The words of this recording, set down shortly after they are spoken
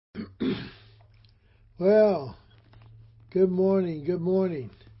Well, good morning, good morning.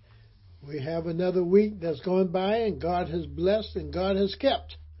 We have another week that's gone by, and God has blessed and God has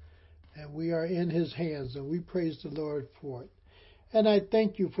kept. And we are in His hands, and we praise the Lord for it. And I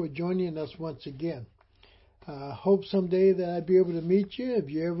thank you for joining us once again. I hope someday that I'll be able to meet you if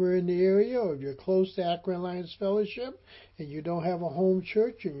you're ever in the area or if you're close to Akron Alliance Fellowship and you don't have a home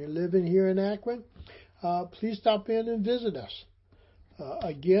church and you're living here in Akron. Please stop in and visit us.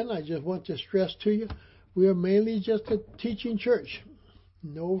 Again, I just want to stress to you, we are mainly just a teaching church.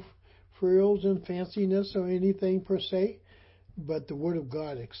 No frills and fanciness or anything per se, but the Word of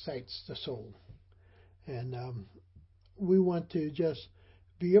God excites the soul. And we want to just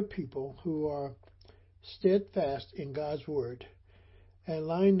be a people who are steadfast in God's Word and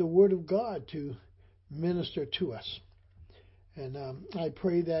allowing the Word of God to minister to us. And I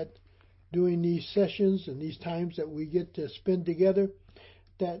pray that during these sessions and these times that we get to spend together,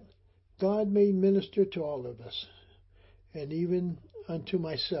 that God may minister to all of us, and even unto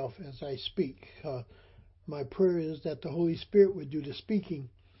myself as I speak. My prayer is that the Holy Spirit would do the speaking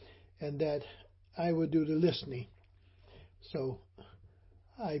and that I would do the listening. So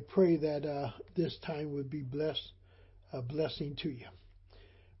I pray that this time would be a blessing to you.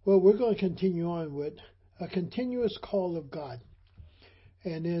 Well, we're going to continue on with a continuous call of God.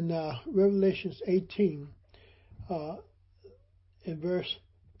 And in Revelation 18, in verse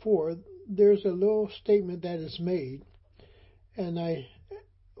 4, there's a little statement that is made, and I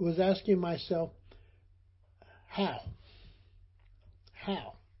was asking myself, how?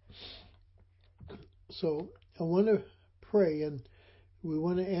 How? So I want to pray, and we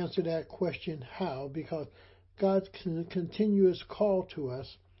want to answer that question, how, because God's continuous call to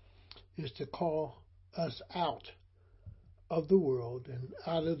us is to call us out of the world and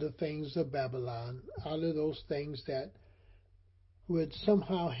out of the things of Babylon, out of those things that would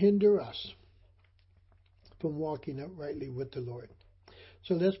somehow hinder us from walking uprightly with the Lord.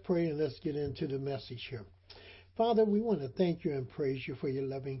 So let's pray and let's get into the message here. Father, we want to thank you and praise you for your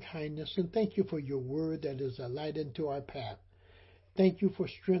loving kindness, and thank you for your word that is a light into our path. Thank you for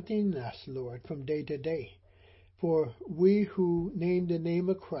strengthening us, Lord, from day to day. For we who name the name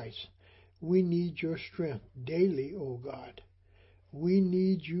of Christ, we need your strength daily, O God. We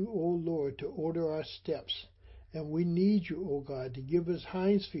need you, O Lord, to order our steps. And we need you, O God, to give us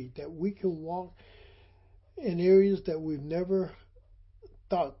hinds feet that we can walk in areas that we've never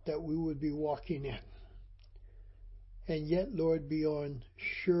thought that we would be walking in. And yet, Lord, be on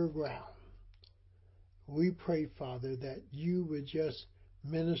sure ground. We pray, Father, that you would just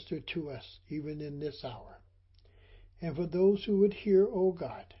minister to us even in this hour. And for those who would hear, O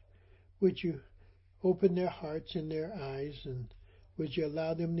God, would you open their hearts and their eyes, and would you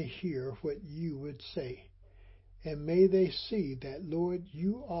allow them to hear what you would say? And may they see that, Lord,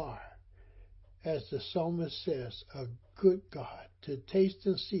 you are, as the psalmist says, a good God, to taste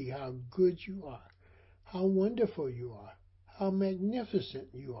and see how good you are, how wonderful you are, how magnificent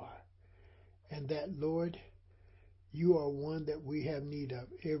you are, and that, Lord, you are one that we have need of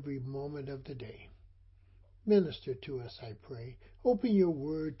every moment of the day. Minister to us, I pray. Open your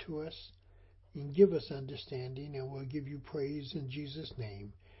word to us and give us understanding, and we'll give you praise in Jesus'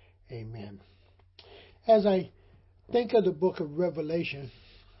 name. Amen. As I think of the book of Revelation,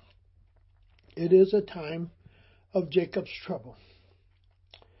 it is a time of Jacob's trouble.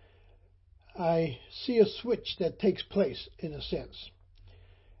 I see a switch that takes place, in a sense.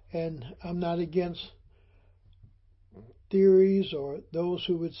 And I'm not against theories or those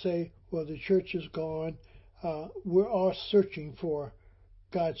who would say, well, the church is gone. We're all searching for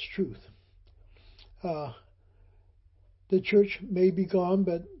God's truth. The church may be gone,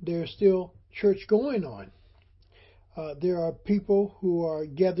 but there's still church going on. There are people who are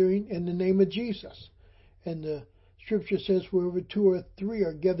gathering in the name of Jesus. And the scripture says wherever two or three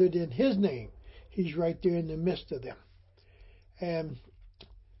are gathered in his name, he's right there in the midst of them. And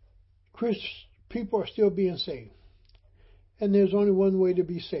people are still being saved. And there's only one way to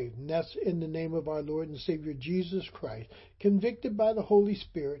be saved, and that's in the name of our Lord and Savior Jesus Christ, convicted by the Holy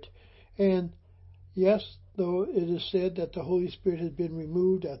Spirit. And yes, though it is said that the Holy Spirit has been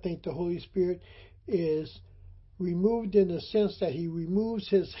removed, I think the Holy Spirit is removed in the sense that he removes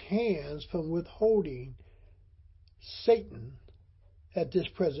his hands from withholding Satan at this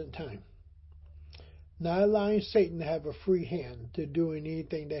present time. Not allowing Satan to have a free hand to doing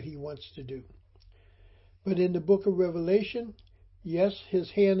anything that he wants to do. But in the book of Revelation, yes,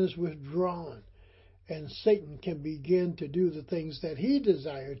 his hand is withdrawn, and Satan can begin to do the things that he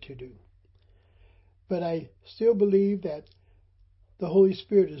desired to do. But I still believe that the Holy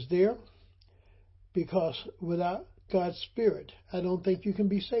Spirit is there, because without God's Spirit, I don't think you can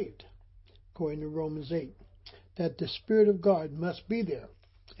be saved. according to Romans 8, that the Spirit of God must be there.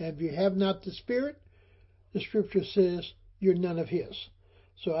 And if you have not the Spirit, the Scripture says you're none of His.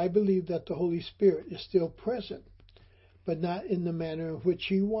 So I believe that the Holy Spirit is still present, but not in the manner in which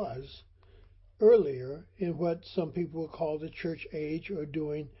He was earlier in what some people would call the church age, or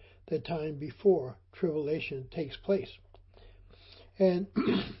during the time before tribulation takes place. And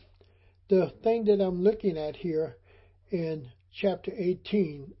the thing that I'm looking at here in chapter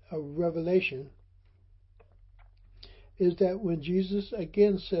 18 of Revelation is that when Jesus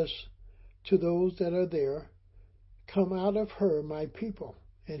again says to those that are there, "Come out of her, my people,"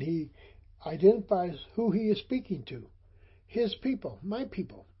 and He identifies who He is speaking to, His people, my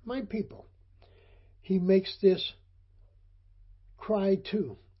people, my people. He makes this cry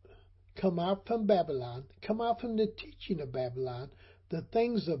too. Come out from Babylon, come out from the teaching of Babylon, the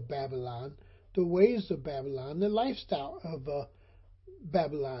things of Babylon, the ways of Babylon, the lifestyle of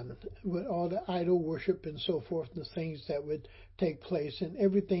Babylon, with all the idol worship and so forth, the things that would take place and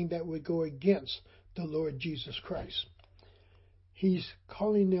everything that would go against the Lord Jesus Christ. He's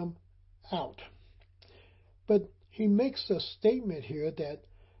calling them out. But He makes a statement here that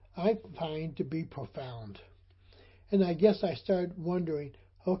I find to be profound. And I guess I started wondering,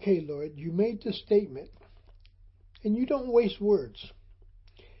 okay, Lord, you made the statement, and you don't waste words.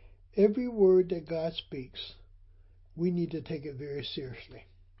 Every word that God speaks, we need to take it very seriously.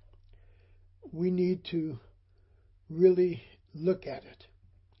 We need to really look at it,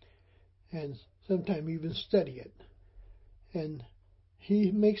 and sometimes even study it. And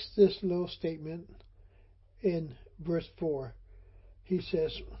He makes this little statement in verse 4. He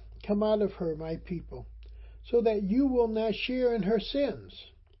says, "Come out of her, my people, so that you will not share in her sins,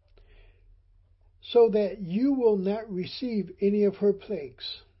 so that you will not receive any of her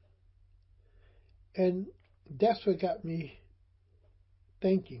plagues." And that's what got me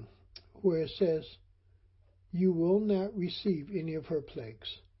thinking, where it says, "You will not receive any of her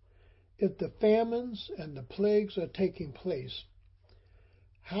plagues." If the famines and the plagues are taking place,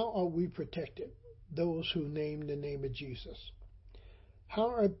 how are we protected, those who name the name of Jesus? How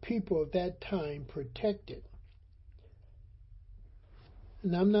are people of that time protected?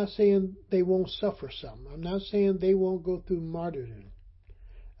 And I'm not saying they won't suffer some. I'm not saying they won't go through martyrdom.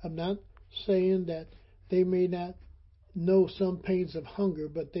 I'm not saying that they may not know some pains of hunger,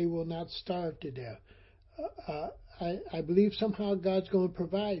 but they will not starve to death. I believe somehow God's going to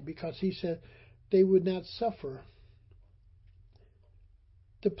provide, because He said they would not suffer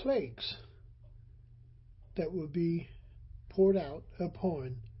the plagues that would be poured out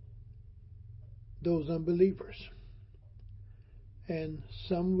upon those unbelievers. And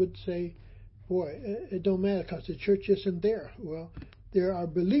some would say, boy, it don't matter because the church isn't there. Well, there are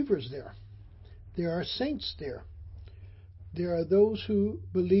believers there. There are saints there. There are those who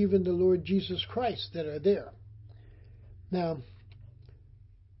believe in the Lord Jesus Christ that are there. Now,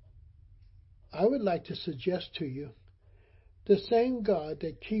 I would like to suggest to you, the same God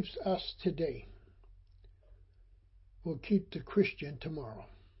that keeps us today will keep the Christian tomorrow.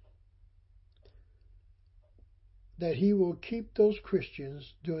 That He will keep those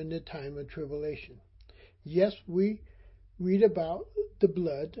Christians during the time of tribulation. Yes, we read about the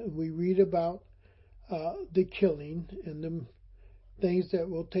blood, we read about the killing and the things that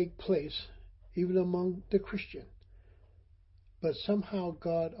will take place even among the Christian. But somehow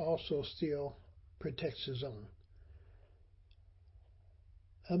God also still protects His own.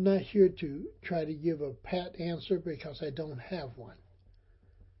 I'm not here to try to give a pat answer, because I don't have one.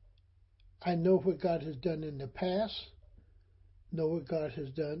 I know what God has done in the past, know what God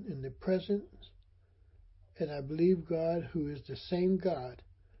has done in the present, and I believe God, who is the same God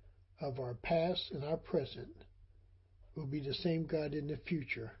of our past and our present, will be the same God in the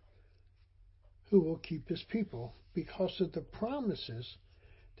future, who will keep His people because of the promises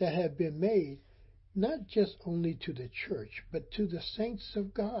that have been made, not just only to the church, but to the saints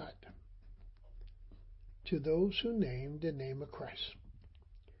of God, to those who name the name of Christ.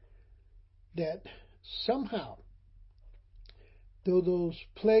 That somehow, though those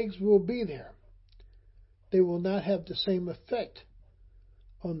plagues will be there, they will not have the same effect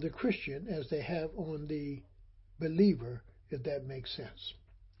on the Christian as they have on the believer, if that makes sense.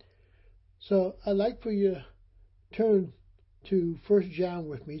 So I'd like for you to turn to 1 John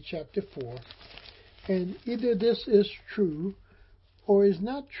with me, chapter 4, and either this is true or is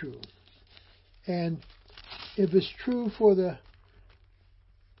not true. And if it's true for the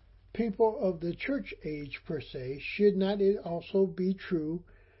people of the church age per se, should not it also be true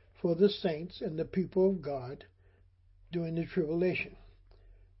for the saints and the people of God during the tribulation?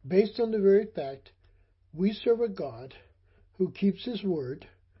 Based on the very fact we serve a God who keeps His word,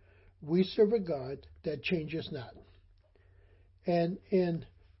 We serve a God that changes not. And in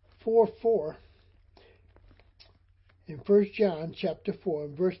 4:4, in 1 John chapter 4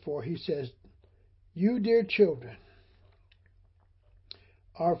 and verse 4, he says, "You, dear children,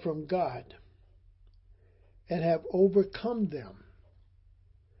 are from God and have overcome them,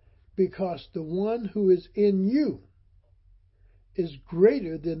 because the one who is in you is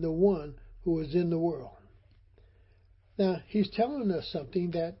greater than the one who is in the world." Now, he's telling us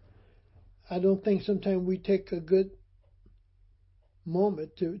something that I don't think sometimes we take a good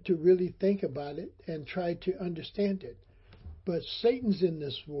moment to really think about it and try to understand it. But Satan's in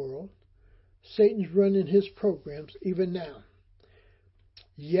this world. Satan's running his programs even now.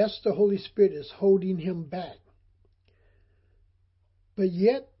 Yes, the Holy Spirit is holding him back. But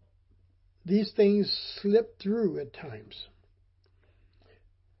yet, these things slip through at times.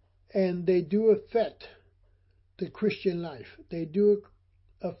 And they do affect the Christian life. They do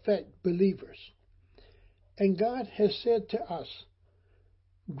affect believers. And God has said to us,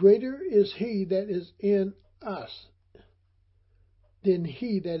 greater is he that is in us than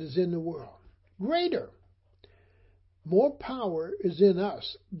he that is in the world. Greater. More power is in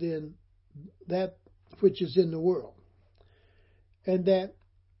us than that which is in the world. And that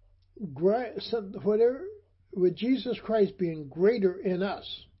whatever, with Jesus Christ being greater in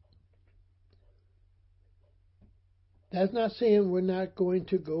us, that's not saying we're not going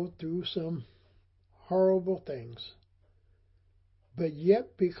to go through some horrible things. But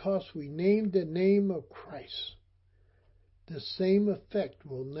yet, because we named the name of Christ, the same effect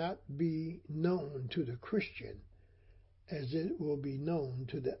will not be known to the Christian as it will be known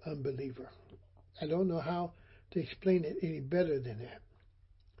to the unbeliever. I don't know how to explain it any better than that.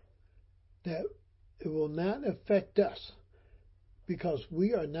 That it will not affect us because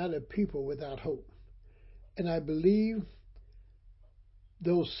we are not a people without hope. And I believe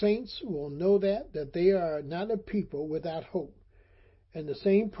those saints will know that they are not a people without hope. And the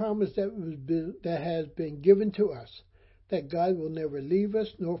same promise that has been given to us, that God will never leave us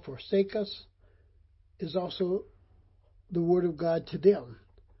nor forsake us, is also the word of God to them,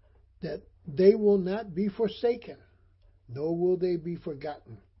 that they will not be forsaken, nor will they be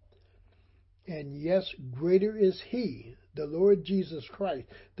forgotten. And yes, greater is he, the Lord Jesus Christ,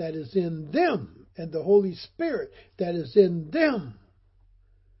 that is in them, and the Holy Spirit that is in them,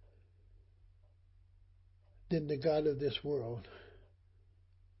 than the God of this world,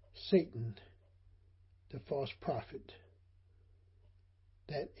 Satan, the false prophet,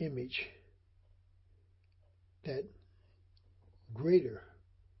 that image, that greater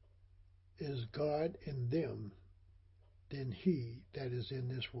is God in them than he that is in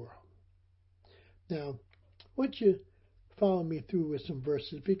this world. Now, I want you to follow me through with some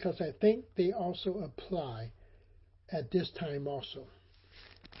verses because I think they also apply at this time also.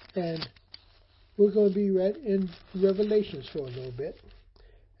 And we're going to be read in Revelations for a little bit.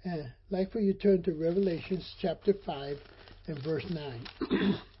 And I'd like for you to turn to Revelations chapter 5 and verse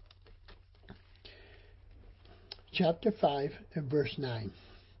 9. Chapter 5 and verse 9.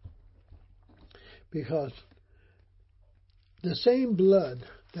 Because the same blood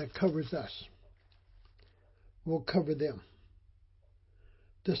that covers us will cover them.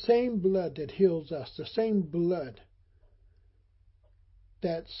 The same blood that heals us, the same blood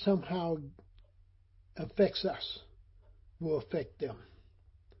that somehow affects us, will affect them.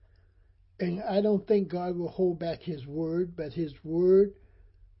 And I don't think God will hold back his word, but his word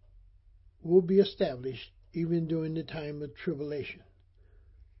will be established even during the time of tribulation.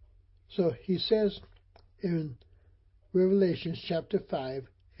 So he says in Revelation chapter 5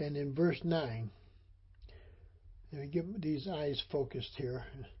 and in verse 9, let me get these eyes focused here.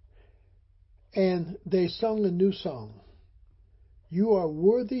 And they sung a new song. You are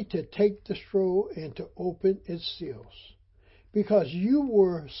worthy to take the scroll and to open its seals, because you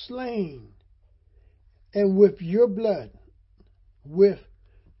were slain, and with your blood,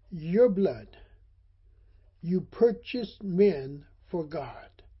 you purchased men for God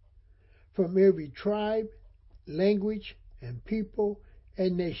from every tribe, language, and people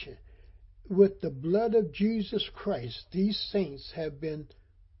and nation. With the blood of Jesus Christ, these saints have been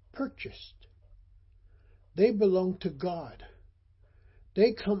purchased. They belong to God.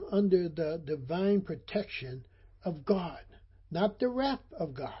 They come under the divine protection of God, not the wrath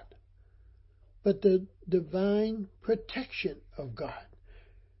of God, but the divine protection of God.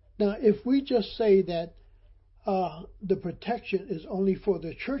 Now, if we just say that the protection is only for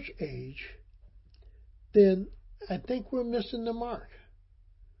the church age, then I think we're missing the mark.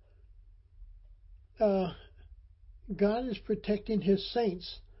 God is protecting his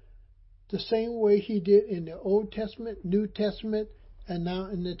saints the same way he did in the Old Testament, New Testament, and now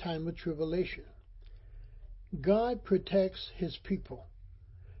in the time of tribulation. God protects his people.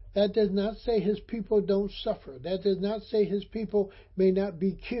 That does not say his people don't suffer. That does not say his people may not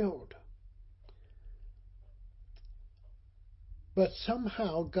be killed. But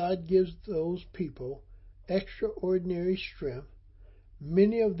somehow God gives those people extraordinary strength.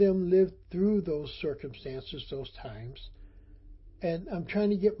 Many of them lived through those circumstances, those times. And I'm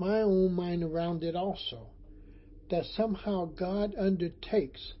trying to get my own mind around it also. That somehow God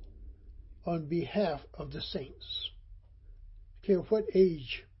undertakes on behalf of the saints. Care what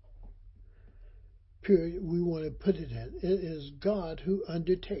age period we want to put it in. It is God who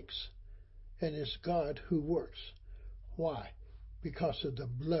undertakes. And it's God who works. Why? Because of the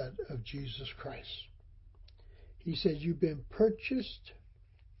blood of Jesus Christ. He says, you've been purchased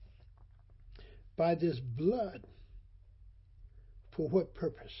by this blood. For what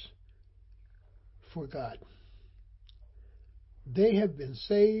purpose? For God. They have been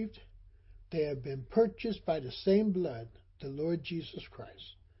saved. They have been purchased by the same blood, the Lord Jesus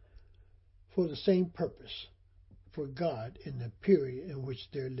Christ, for the same purpose, for God in the period in which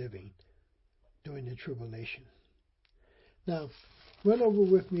they're living during the tribulation. Now, run over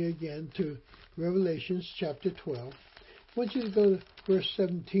with me again to Revelation chapter 12. I want you to go to verse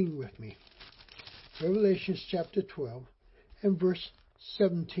 17 with me. Revelation chapter 12 and verse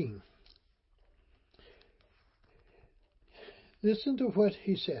 17. Listen to what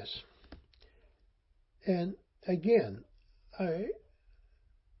he says. And again,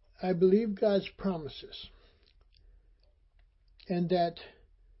 I believe God's promises. And that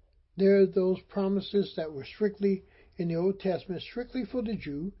there are those promises that were strictly in the Old Testament, strictly for the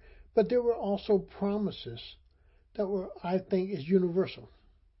Jew, but there were also promises that were, I think, is universal.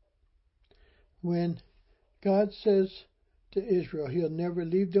 When God says to Israel, he'll never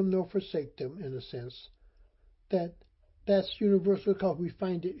leave them nor forsake them, in a sense, that's universal because we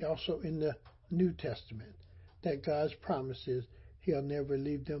find it also in the New Testament, that God's promise is he'll never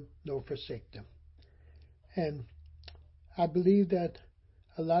leave them nor forsake them. And I believe that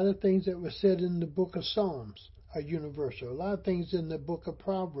a lot of things that were said in the book of Psalms are universal. A lot of things in the book of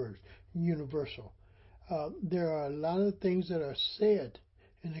Proverbs are universal. There are a lot of things that are said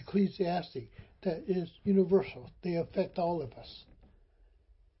in Ecclesiastes that is universal. They affect all of us.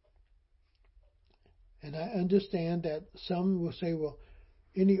 And I understand that some will say, well,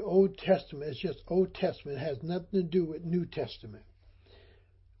 any Old Testament is just Old Testament. It has nothing to do with New Testament.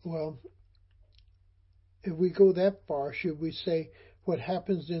 Well, if we go that far, should we say what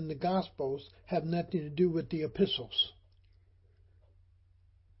happens in the Gospels have nothing to do with the epistles?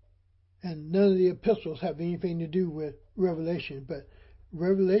 And none of the epistles have anything to do with Revelation, but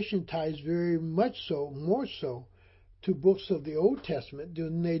Revelation ties very much so, more so, to books of the Old Testament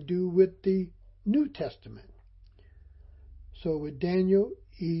than they do with the New Testament. So with Daniel,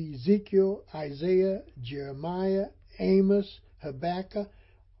 Ezekiel, Isaiah, Jeremiah, Amos, Habakkuk,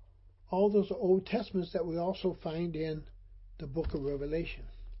 all those are Old Testaments that we also find in the book of Revelation.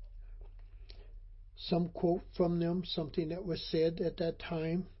 Some quote from them something that was said at that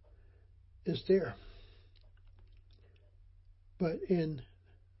time is there. But in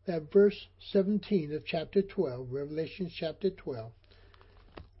that verse 17 of chapter 12, Revelation chapter 12,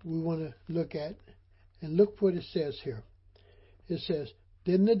 we want to look at, and look what it says here. It says,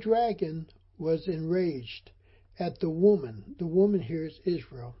 then the dragon was enraged at the woman here is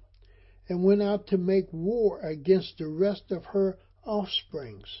Israel, and went out to make war against the rest of her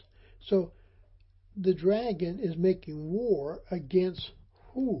offsprings. So the dragon is making war against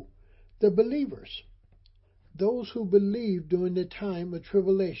who? The believers. Those who believe during the time of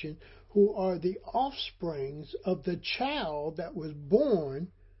tribulation, who are the offsprings of the child that was born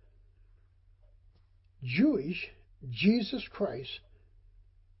Jewish, Jesus Christ,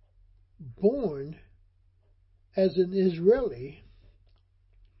 born as an Israeli,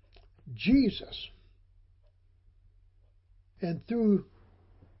 Jesus. And through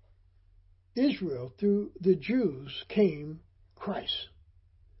Israel, through the Jews, came Christ.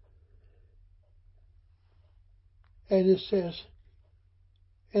 And it says,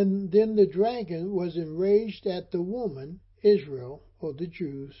 and then the dragon was enraged at the woman, Israel, or the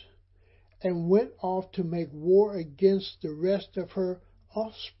Jews, and went off to make war against the rest of her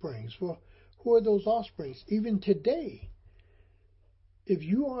offsprings. Well, who are those offsprings? Even today, if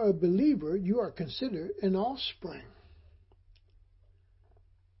you are a believer, you are considered an offspring.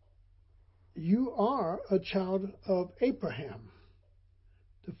 You are a child of Abraham,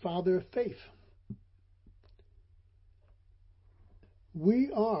 the father of faith.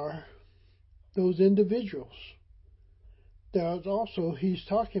 We are those individuals. There's also, he's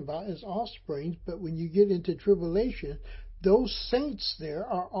talking about as offsprings, but when you get into tribulation, those saints there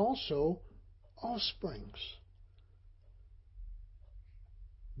are also offsprings.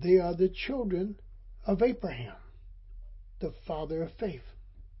 They are the children of Abraham, the father of faith.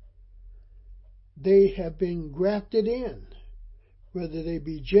 They have been grafted in, whether they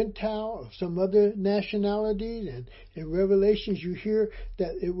be Gentile or some other nationality. And in Revelations you hear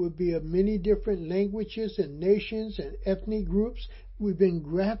that it would be of many different languages and nations and ethnic groups. We've been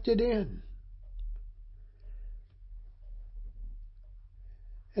grafted in.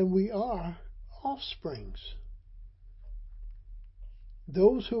 And we are offsprings.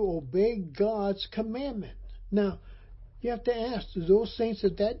 Those who obey God's commandment. Now, you have to ask, those saints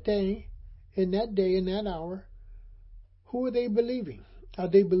of that day, in that hour, who are they believing? Are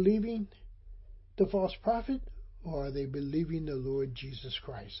they believing the false prophet, or are they believing the Lord Jesus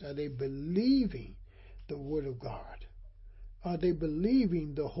Christ? Are they believing the Word of God? Are they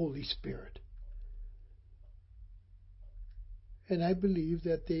believing the Holy Spirit? And I believe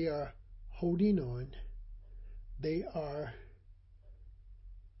that they are holding on. They are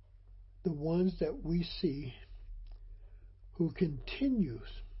the ones that we see who continues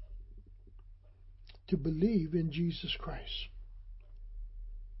to believe in Jesus Christ.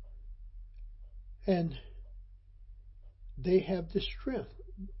 And they have the strength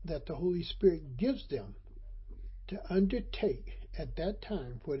that the Holy Spirit gives them to undertake at that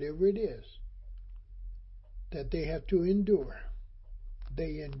time, whatever it is that they have to endure.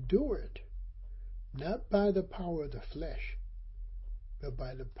 They endure it, not by the power of the flesh, but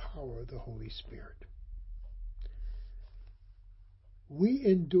by the power of the Holy Spirit. We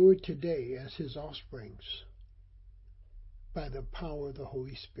endure today as His offsprings by the power of the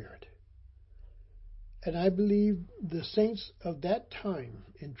Holy Spirit. And I believe the saints of that time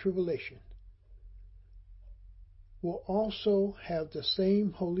in tribulation will also have the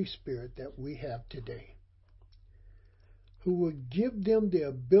same Holy Spirit that we have today, who will give them the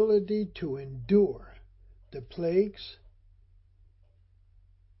ability to endure the plagues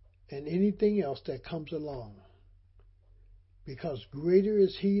and anything else that comes along. Because greater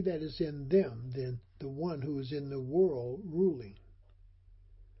is He that is in them than the one who is in the world ruling.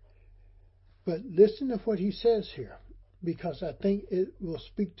 But listen to what he says here, because I think it will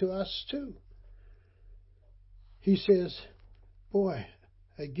speak to us too. He says, boy,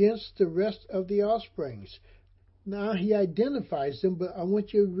 against the rest of the offsprings. Now he identifies them, but I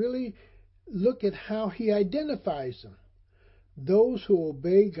want you to really look at how he identifies them. Those who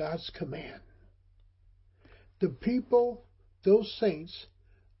obey God's command. The people, those saints,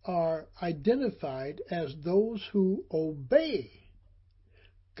 are identified as those who obey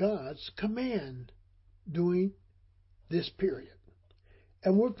God's command during this period.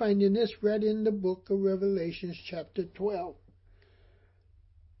 And we're finding this right in the book of Revelation, chapter 12,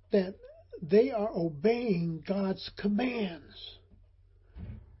 that they are obeying God's commands.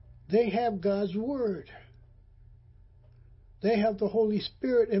 They have God's word. They have the Holy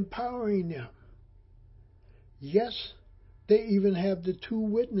Spirit empowering them. Yes, they even have the 2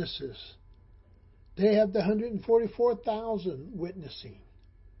 witnesses. They have the 144,000 witnessing.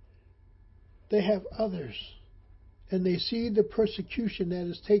 They have others. And they see the persecution that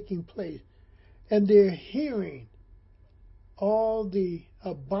is taking place. And they're hearing all the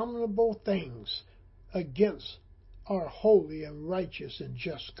abominable things against our holy and righteous and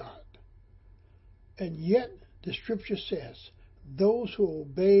just God. And yet, the Scripture says, those who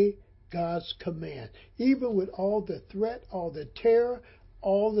obey God's command, even with all the threat, all the terror,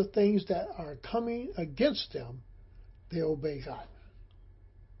 all the things that are coming against them, they obey God.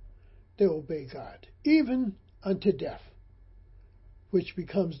 They obey God, even unto death, which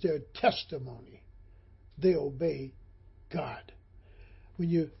becomes their testimony. They obey God. When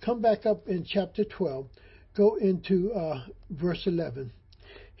you come back up in chapter 12, go into verse 11.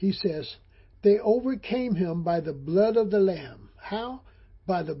 He says, they overcame him by the blood of the Lamb. How?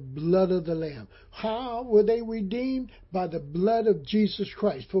 By the blood of the Lamb. How were they redeemed? By the blood of Jesus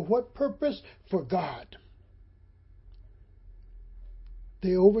Christ. For what purpose? For God.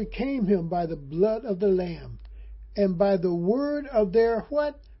 They overcame him by the blood of the Lamb and by the word of their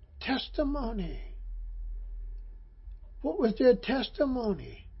what? Testimony. What was their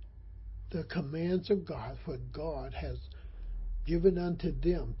testimony? The commands of God, what God has given unto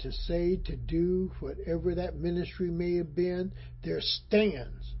them to say, to do, whatever that ministry may have been, their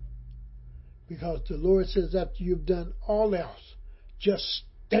stands. Because the Lord says after you've done all else, just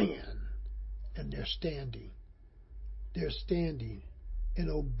stand. And they're standing. They're standing in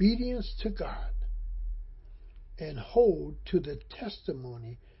obedience to God and hold to the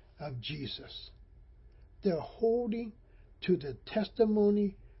testimony of Jesus. They're holding to the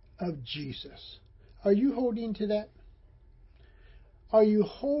testimony of Jesus. Are you holding to that? Are you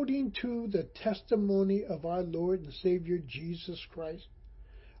holding to the testimony of our Lord and Savior Jesus Christ?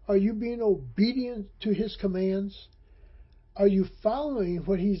 Are you being obedient to His commands? Are you following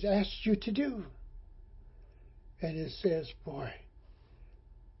what He's asked you to do? And it says, boy,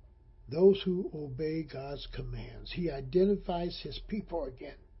 those who obey God's commands. He identifies His people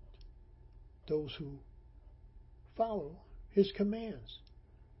again. Those who follow His commands.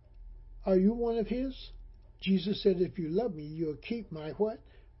 Are you one of His? Jesus said, if you love me, you'll keep my what?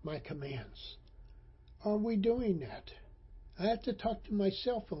 My commands. Are we doing that? I have to talk to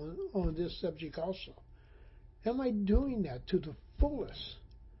myself on this subject also. Am I doing that to the fullest?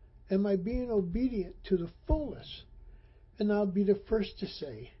 Am I being obedient to the fullest? And I'll be the first to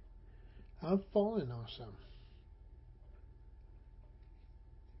say, I'm falling on some.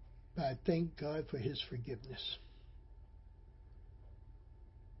 But I thank God for His forgiveness.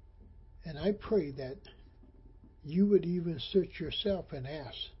 And I pray that you would even search yourself and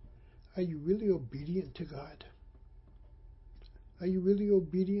ask, are you really obedient to God? Are you really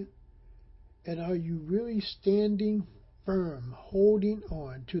obedient? And are you really standing firm, holding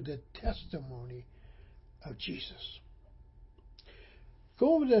on to the testimony of Jesus?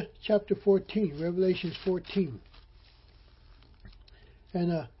 Go over to chapter 14, Revelation 14.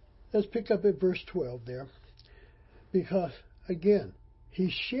 And let's pick up at verse 12 there. Because, again,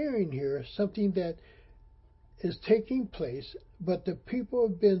 he's sharing here something that is taking place, but the people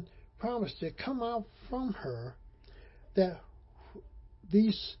have been promised to come out from her, that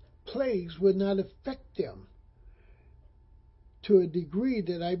these plagues would not affect them to a degree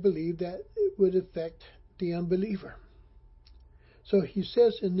that I believe that it would affect the unbeliever. So he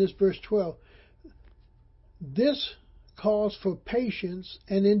says in this verse 12, this calls for patience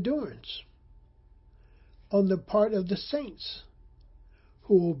and endurance on the part of the saints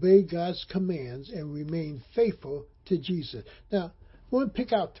who obey God's commands and remain faithful to Jesus. Now, I want to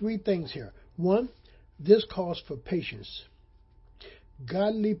pick out three things here. One, this calls for patience.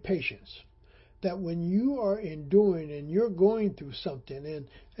 Godly patience. That when you are enduring and you're going through something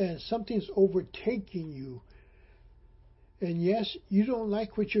and something's overtaking you, and yes, you don't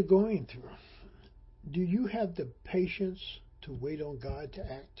like what you're going through, do you have the patience to wait on God to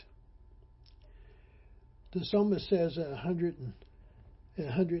act? The psalmist says in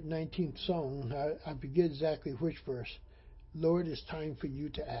 119th Psalm, I forget exactly which verse, Lord, it's time for you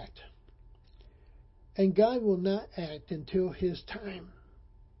to act. And God will not act until His time.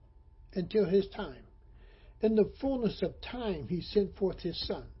 Until His time. In the fullness of time, He sent forth His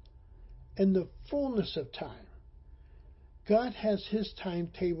Son. In the fullness of time. God has His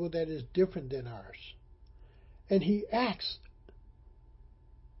timetable that is different than ours. And He acts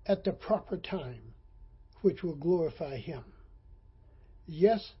at the proper time, which will glorify Him.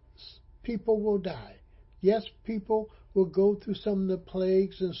 Yes, people will die. Yes, people will go through some of the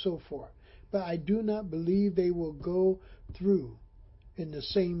plagues and so forth. But I do not believe they will go through in the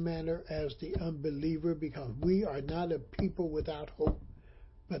same manner as the unbeliever, because we are not a people without hope,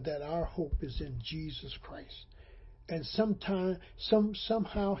 but that our hope is in Jesus Christ. And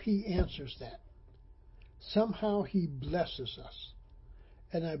somehow He answers that. Somehow He blesses us.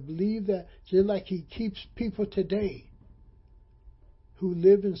 And I believe that just like He keeps people today who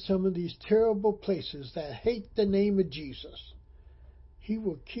live in some of these terrible places that hate the name of Jesus, He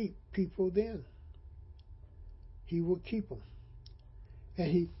will keep people then. He will keep them.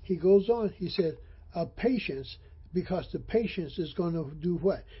 And he goes on, he said, patience, because the patience is going to do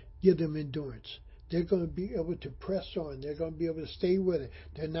what? Give them endurance. They're going to be able to press on. They're going to be able to stay with it.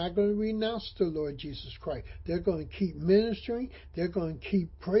 They're not going to renounce the Lord Jesus Christ. They're going to keep ministering. They're going to keep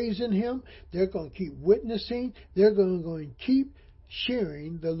praising Him. They're going to keep witnessing. They're going to keep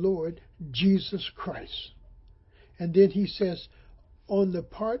sharing the Lord Jesus Christ. And then he says, on the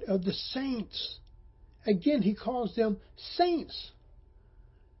part of the saints. Again, he calls them saints.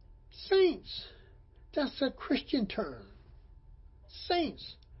 Saints. That's a Christian term.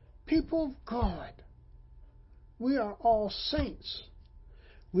 Saints. People of God. We are all saints.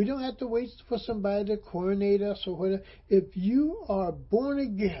 We don't have to wait for somebody to coronate us or whatever. If you are born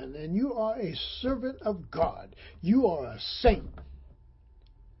again and you are a servant of God, you are a saint.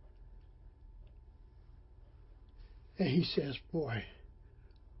 And he says, boy,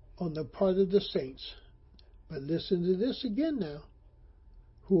 on the part of the saints, but listen to this again now,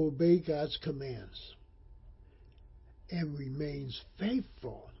 who obey God's commands and remains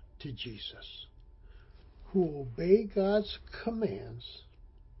faithful to Jesus, who obey God's commands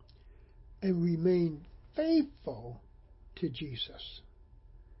and remain faithful to Jesus.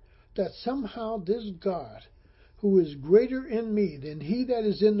 That somehow this God, who is greater in me than he that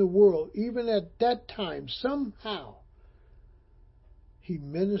is in the world, even at that time, somehow He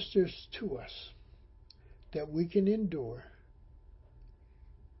ministers to us that we can endure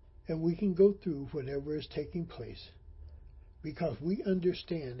and we can go through whatever is taking place because we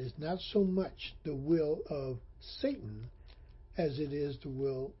understand it's not so much the will of Satan as it is the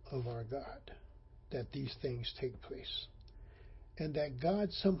will of our God that these things take place, and that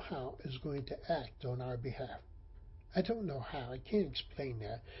God somehow is going to act on our behalf. I don't know how. I can't explain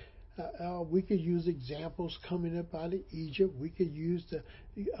that. We could use examples coming up out of Egypt. We could use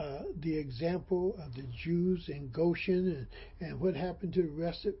the example of the Jews in Goshen and what happened to the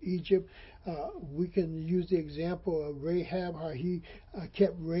rest of Egypt. We can use the example of Rahab, how he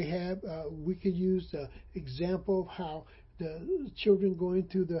kept Rahab. We could use the example of how the children going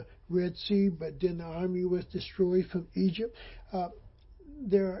through the Red Sea, but then the army was destroyed from Egypt.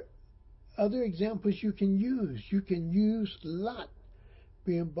 There are other examples you can use. You can use Lot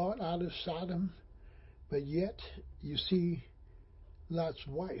being bought out of Sodom, but yet you see Lot's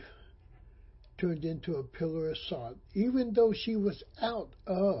wife turned into a pillar of salt. Even though she was out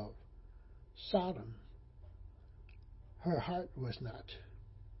of Sodom, her heart was not.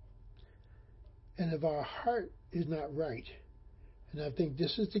 And if our heart is not right, and I think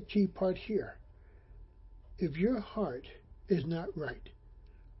this is the key part here, if your heart is not right,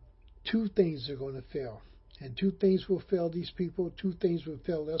 two things are going to fail. And two things will fail these people. Two things will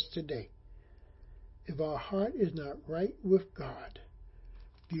fail us today. If our heart is not right with God,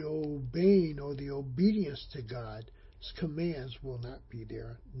 the obeying or the obedience to God's commands will not be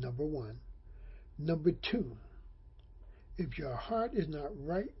there, number one. Number two, if your heart is not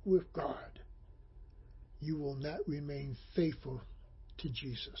right with God, you will not remain faithful to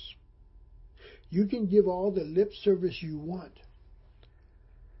Jesus. You can give all the lip service you want,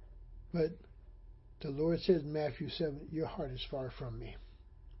 but the Lord says in Matthew 7, your heart is far from me.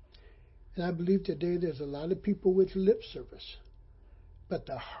 And I believe today there's a lot of people with lip service, but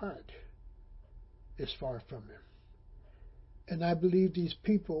the heart is far from him. And I believe these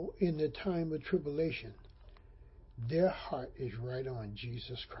people in the time of tribulation, their heart is right on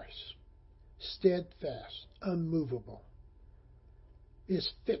Jesus Christ. Steadfast, unmovable.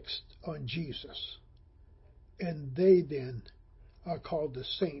 Is fixed on Jesus. And they then are called the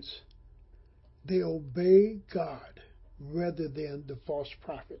saints. They obey God rather than the false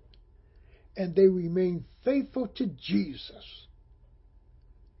prophet. And they remain faithful to Jesus,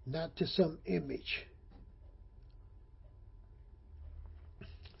 not to some image.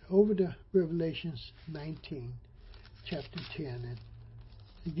 Over to Revelations 19, chapter 10. And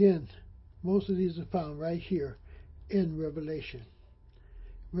again, most of these are found right here in Revelation.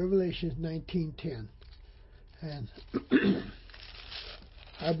 Revelation 19:10. And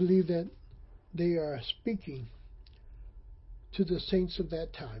I believe that they are speaking to the saints of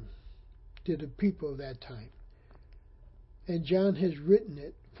that time, to the people of that time. And John has written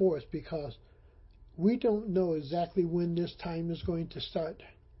it for us because we don't know exactly when this time is going to start.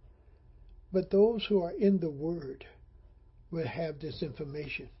 But those who are in the Word will have this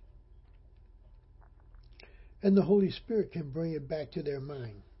information. And the Holy Spirit can bring it back to their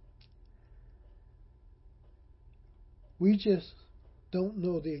mind. We just don't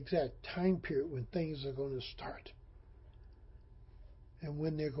know the exact time period when things are going to start and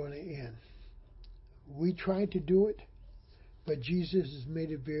when they're going to end. We try to do it, but Jesus has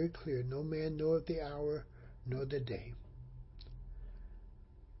made it very clear. No man knoweth the hour nor the day,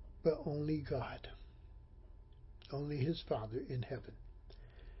 but only God, only his Father in heaven.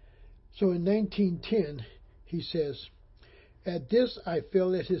 So in 19:10, he says, "At this I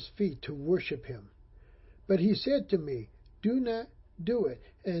fell at his feet to worship him. But he said to me, do not do it."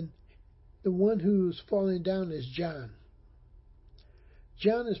 And the one who's falling down is John.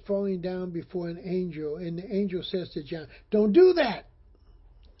 John is falling down before an angel, and the angel says to John, "Don't do that."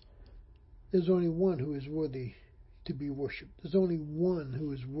 There's only one who is worthy to be worshipped. There's only one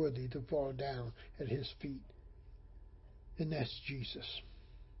who is worthy to fall down at his feet, and that's Jesus.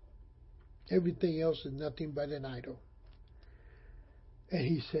 Everything else is nothing but an idol. And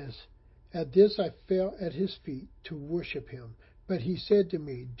he says, "At this I fell at his feet to worship him. But he said to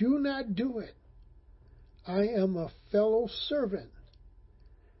me, do not do it. I am a fellow servant."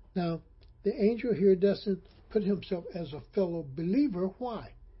 Now, the angel here doesn't put himself as a fellow believer.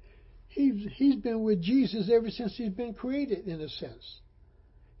 Why? He's been with Jesus ever since he's been created, in a sense.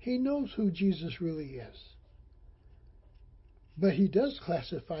 He knows who Jesus really is. But he does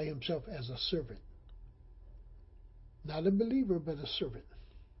classify himself as a servant. Not a believer, but a servant.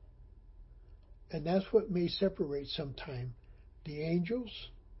 And that's what may separate sometime the angels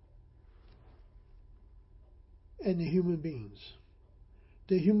and the human beings.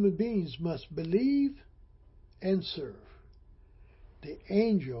 The human beings must believe and serve. The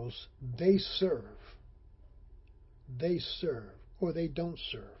angels, they serve. They serve, or they don't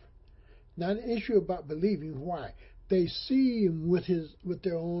serve. Not an issue about believing. Why? They see him with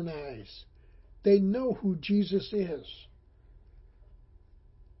their own eyes. They know who Jesus is.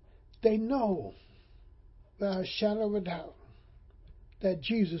 They know, without a shadow of a doubt, that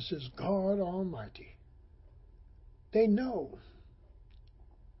Jesus is God Almighty. They know.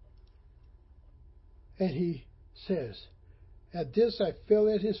 And he says, "At this I fell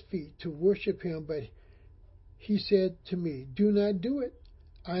at his feet to worship him, but he said to me, 'Do not do it.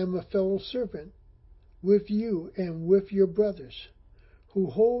 I am a fellow servant with you and with your brothers who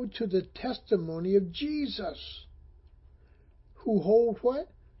hold to the testimony of Jesus.'" Who hold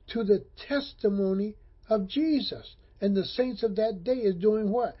what? To the testimony of Jesus. And the saints of that day is doing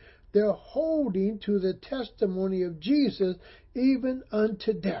what? They're holding to the testimony of Jesus even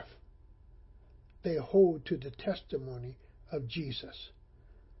unto death. They hold to the testimony of Jesus.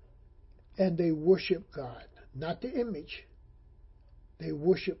 And they worship God, not the image. They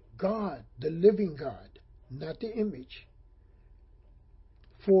worship God, the living God, not the image.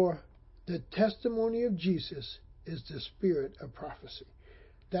 For the testimony of Jesus is the spirit of prophecy.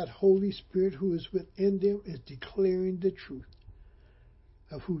 That Holy Spirit who is within them is declaring the truth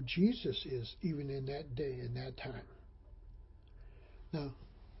of who Jesus is, even in that day and that time. Now,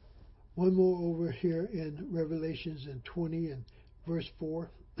 one more over here in Revelations in 20 and verse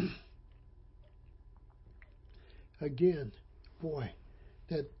 4. Again, boy,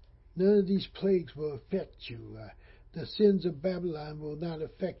 that none of these plagues will affect you. The sins of Babylon will not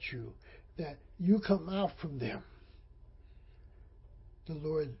affect you. That you come out from them. The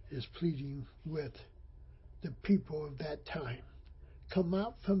Lord is pleading with the people of that time. Come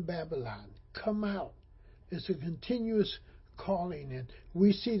out from Babylon. Come out. It's a continuous calling, and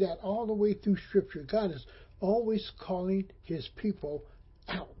we see that all the way through Scripture. God is always calling his people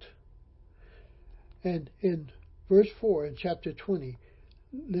out. And in verse 4 in chapter 20,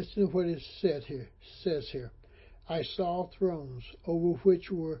 listen to what it says here. "I saw thrones over which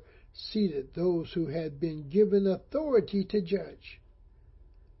were seated those who had been given authority to judge.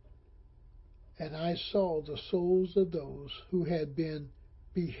 And I saw the souls of those who had been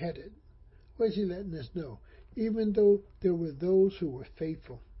beheaded." What is he letting us know? Even though there were those who were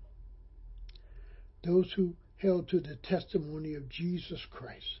faithful, those who held to the testimony of Jesus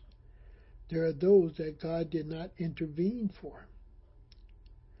Christ, there are those that God did not intervene for.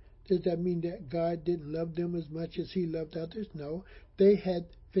 Does that mean that God didn't love them as much as he loved others? No. They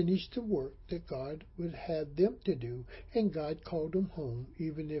had finished the work that God would have them to do, and God called them home,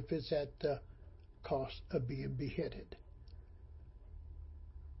 even if it's at the cost of being beheaded.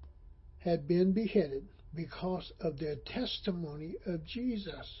 Had been beheaded because of their testimony of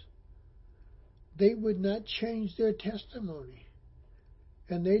Jesus. They would not change their testimony.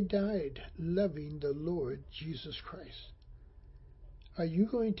 And they died loving the Lord Jesus Christ. Are you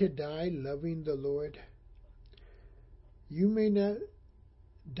going to die loving the Lord? You may not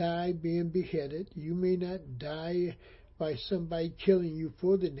die being beheaded. You may not die by somebody killing you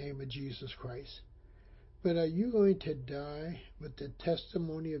for the name of Jesus Christ. But are you going to die with the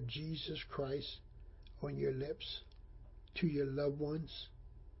testimony of Jesus Christ on your lips to your loved ones,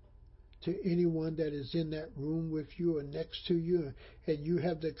 to anyone that is in that room with you or next to you, and you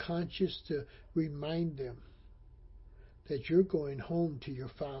have the conscience to remind them that you're going home to your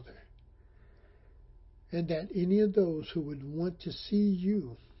Father, and that any of those who would want to see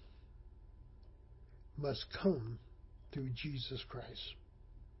you must come through Jesus Christ.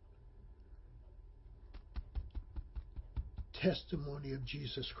 Testimony of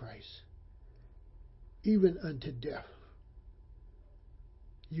Jesus Christ, even unto death.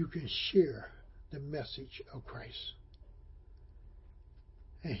 You can share the message of Christ.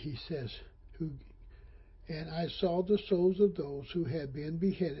 And he says, "And I saw the souls of those who had been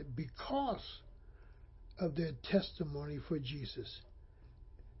beheaded because of their testimony for Jesus,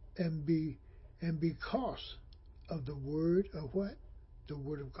 and because of the word of what? The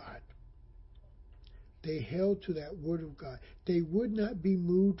word of God." They held to that word of God. They would not be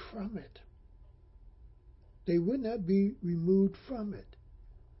moved from it. They would not be removed from it.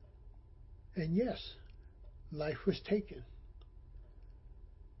 And yes, life was taken.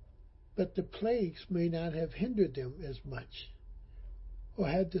 But the plagues may not have hindered them as much, or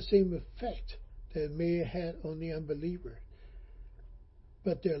had the same effect that it may have had on the unbeliever.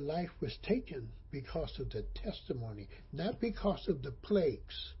 But their life was taken because of the testimony, not because of the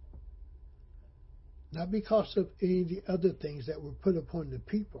plagues, not because of any of the other things that were put upon the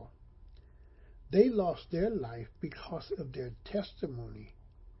people. They lost their life because of their testimony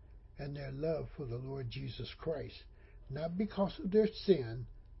and their love for the Lord Jesus Christ, not because of their sin,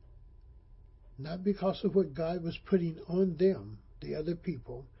 not because of what God was putting on them, the other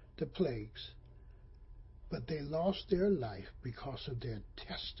people, the plagues, but they lost their life because of their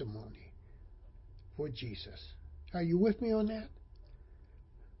testimony for Jesus. Are you with me on that?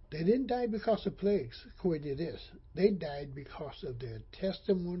 They didn't die because of plagues, according to this. They died because of their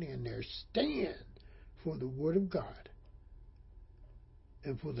testimony and their stand for the Word of God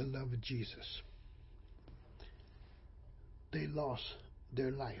and for the love of Jesus. They lost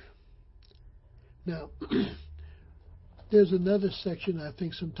their life. Now, there's another section I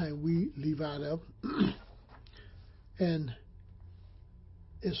think sometimes we leave out of, and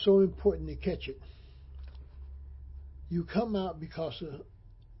it's so important to catch it. You come out because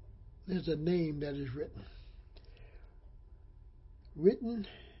there's a name that is written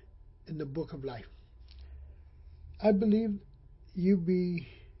in the book of life. I believe you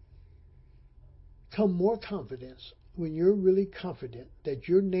become more confident when you're really confident that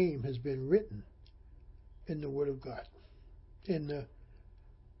your name has been written in the Word of God, in the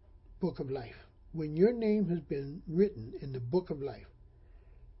book of life. When your name has been written in the book of life,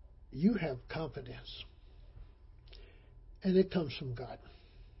 you have confidence. And it comes from God.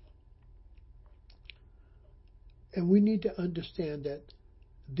 And we need to understand that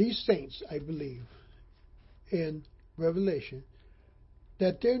these saints, I believe, in Revelation,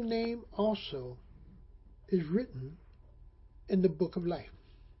 that their name also is written in the book of life.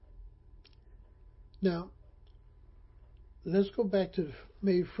 Now, let's go back to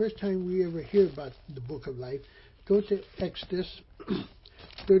maybe the first time we ever hear about the book of life. Go to Exodus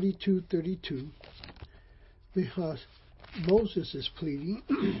 32:32, because Moses is pleading.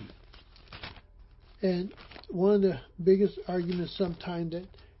 And one of the biggest arguments sometimes that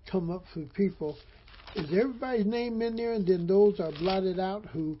come up for people is everybody's name in there, and then those are blotted out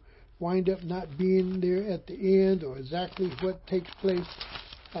who wind up not being there at the end, or exactly what takes place.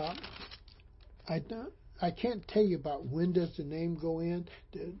 I can't tell you about when does the name go in.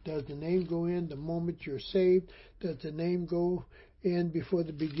 Does the name go in the moment you're saved? Does the name go in before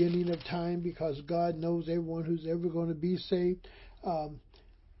the beginning of time, because God knows everyone who's ever going to be saved?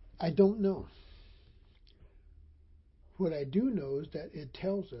 I don't know. What I do know is that it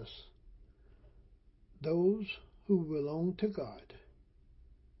tells us those who belong to God,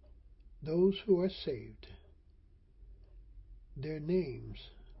 those who are saved, their names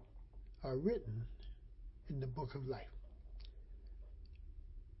are written in the book of life.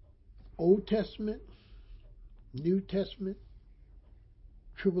 Old Testament, New Testament,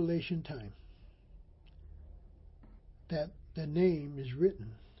 tribulation time, that the name is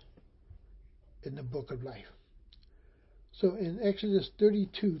written in the book of life. So in Exodus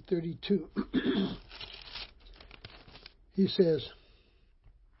 32:32, he says,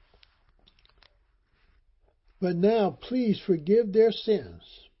 "But now please forgive their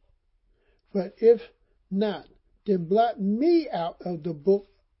sins. But if not, then blot me out of the book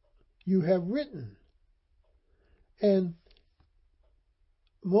you have written." And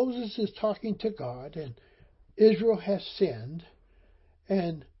Moses is talking to God, and Israel has sinned,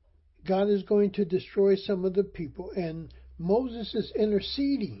 and God is going to destroy some of the people, and Moses is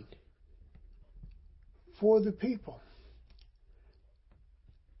interceding for the people.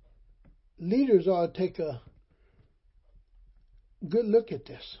 Leaders ought to take a good look at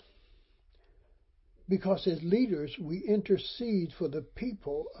this, because as leaders, we intercede for the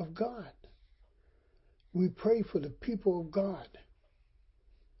people of God. We pray for the people of God.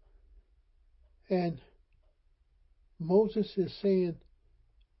 And Moses is saying,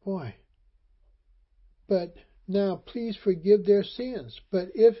 boy, but now please forgive their sins. But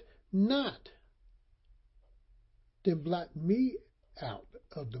if not, then blot me out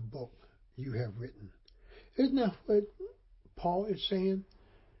of the book you have written. Isn't that what Paul is saying?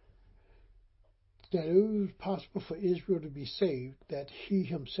 That it was possible for Israel to be saved, that he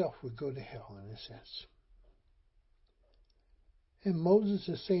himself would go to hell, in a sense. And Moses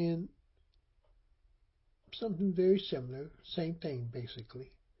is saying something very similar, same thing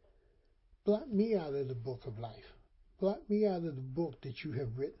basically. Blot me out of the book of life. Blot me out of the book that you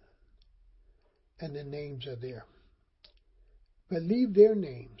have written. And the names are there. But leave their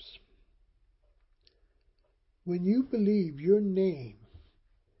names. When you believe your name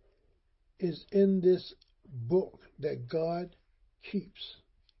is in this book that God keeps,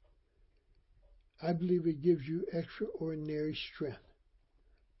 I believe it gives you extraordinary strength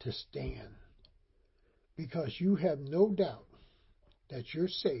to stand, because you have no doubt that you're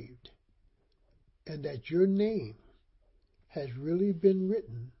saved and that your name has really been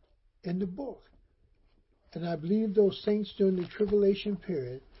written in the book. And I believe those saints during the tribulation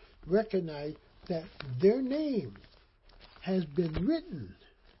period recognized that their name has been written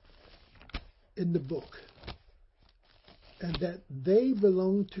in the book and that they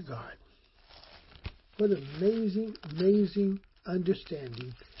belong to God. What amazing, amazing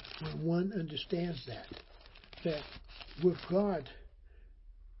understanding when one understands that with God,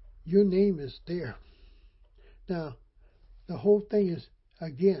 your name is there. Now, the whole thing is,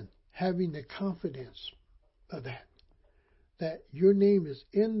 again, having the confidence of that your name is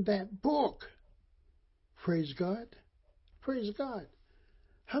in that book. Praise God. Praise God.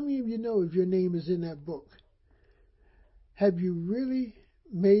 How many of you know if your name is in that book? Have you really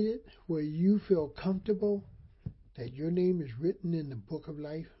made it where you feel comfortable that your name is written in the book of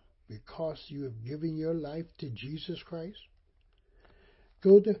life because you have given your life to Jesus Christ?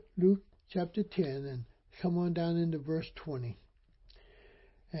 Go to Luke chapter 10 and come on down into verse 20.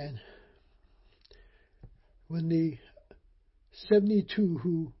 And when the 72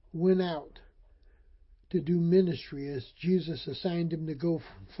 who went out to do ministry as Jesus assigned them to go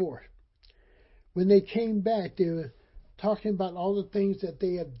forth, when they came back, they were talking about all the things that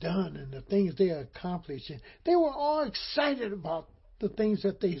they had done and the things they had accomplished. And they were all excited about the things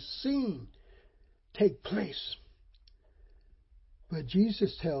that they'd seen take place. But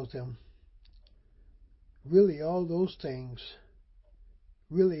Jesus tells them, really all those things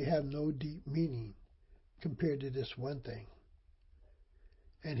really have no deep meaning compared to this one thing.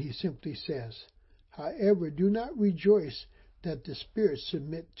 And he simply says, however, do not rejoice that the spirits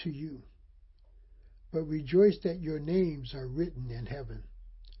submit to you, but rejoice that your names are written in heaven.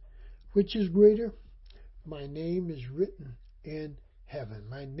 Which is greater? My name is written in heaven.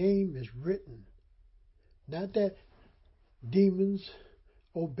 My name is written. Not that demons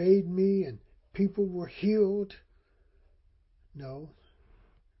obeyed me and people were healed. No.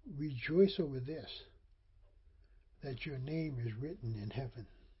 Rejoice over this, that your name is written in heaven.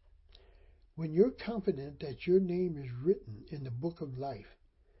 When you're confident that your name is written in the book of life,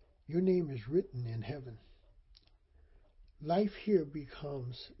 your name is written in heaven, life here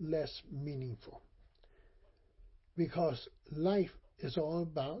becomes less meaningful because life is all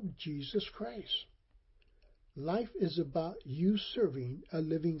about Jesus Christ. Life is about you serving a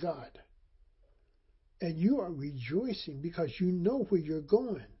living God. And you are rejoicing because you know where you're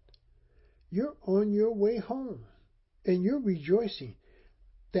going. You're on your way home. And you're rejoicing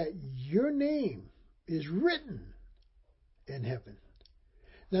that your name is written in heaven.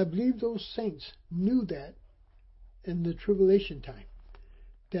 And I believe those saints knew that in the tribulation time,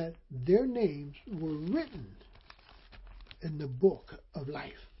 that their names were written in the book of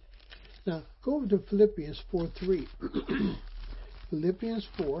life. Now, go over to Philippians 4:3. Philippians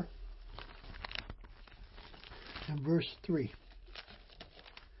 4 and verse 3.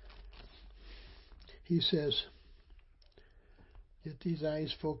 He says, get these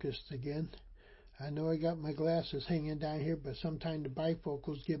eyes focused again. I know I got my glasses hanging down here, but sometimes the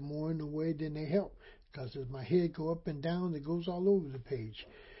bifocals get more in the way than they help. Because as my head go up and down, it goes all over the page.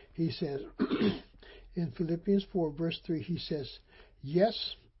 He says, in Philippians 4, verse 3, he says,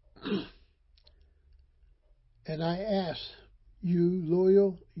 yes, and I ask you,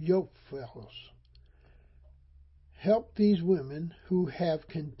 loyal yoke fellows, help these women who have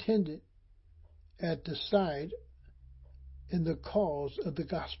contended at the side in the cause of the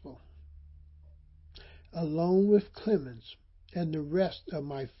gospel, along with Clemens and the rest of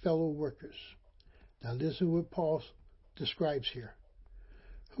my fellow workers. Now listen to what Paul describes here.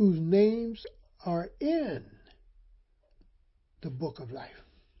 Whose names are in the book of life.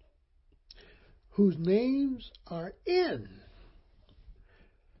 Whose names are in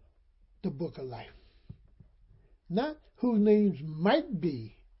the book of life. Not whose names might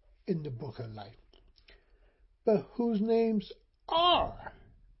be in the book of life, but whose names are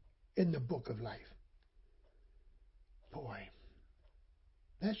in the book of life. Boy,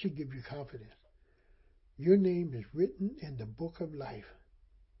 that should give you confidence. Your name is written in the book of life.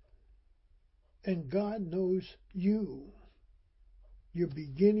 And God knows you, your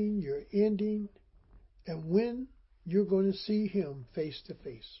beginning, your ending, and when you're going to see Him face to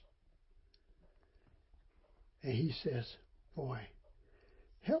face. And He says, boy,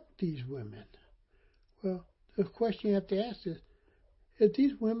 help these women. Well, the question you have to ask is, if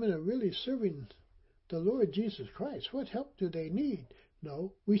these women are really serving the Lord Jesus Christ, what help do they need?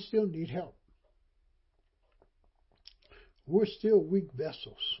 No, we still need help. We're still weak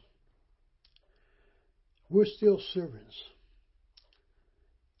vessels. We're still servants.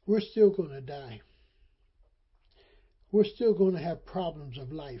 We're still going to die. We're still going to have problems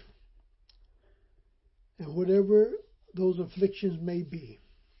of life. And whatever those afflictions may be,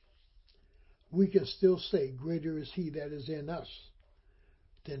 we can still say, greater is He that is in us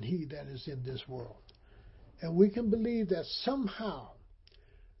than he that is in this world. And we can believe that somehow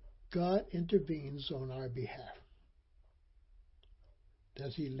God intervenes on our behalf.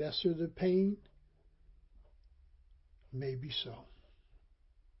 Does he lessen the pain? Maybe so.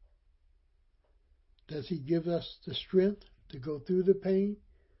 Does he give us the strength to go through the pain?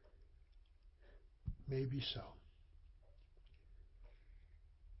 Maybe so.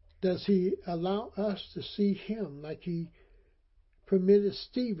 Does he allow us to see him like he permitted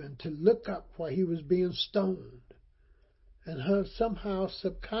Stephen to look up while he was being stoned and somehow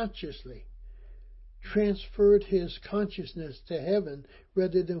subconsciously transferred his consciousness to heaven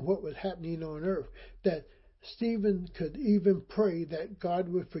rather than what was happening on earth? That Stephen could even pray that God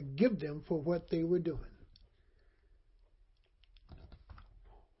would forgive them for what they were doing.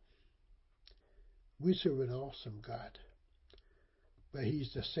 We serve an awesome God, but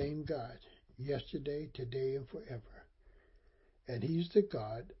he's the same God yesterday, today, and forever. And he's the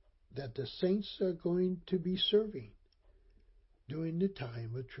God that the saints are going to be serving during the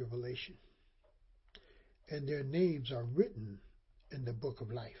time of tribulation. And their names are written in the book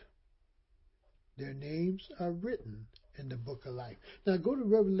of life. Their names are written in the book of life. Now go to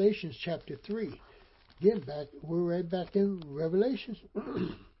Revelation chapter 3. Again, we're right back in Revelations.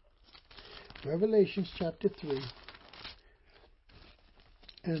 Revelation chapter 3.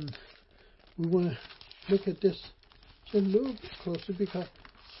 And we want to look at this just a little bit closer because,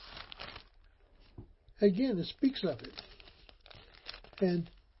 again, it speaks of it. And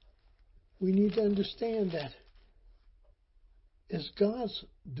we need to understand that it's God's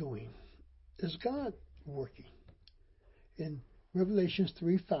doing. Is God working? In Revelation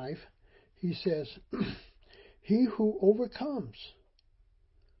 3:5, he says, he who overcomes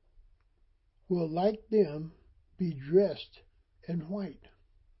will like them be dressed in white.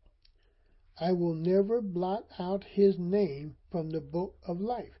 I will never blot out his name from the book of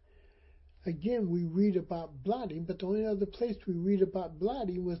life. Again, we read about blotting, but the only other place we read about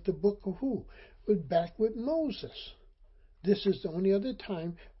blotting was the book of who? It was back with Moses. This is the only other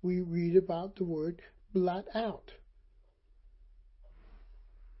time we read about the word blot out.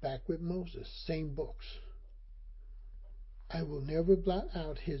 Back with Moses, same books. I will never blot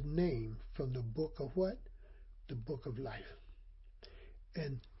out his name from the book of what? The book of life.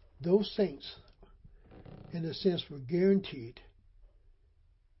 And those saints, in a sense, were guaranteed.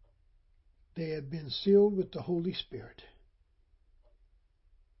 They had been sealed with the Holy Spirit.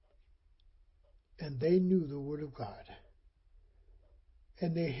 And they knew the Word of God.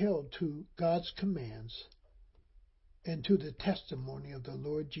 And they held to God's commands and to the testimony of the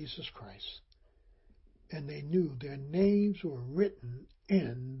Lord Jesus Christ. And they knew their names were written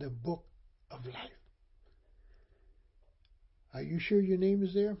in the book of life. Are you sure your name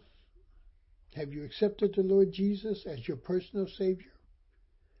is there? Have you accepted the Lord Jesus as your personal Savior?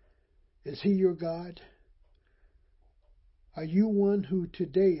 Is he your God? Are you one who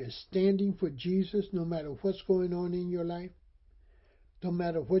today is standing for Jesus no matter what's going on in your life? No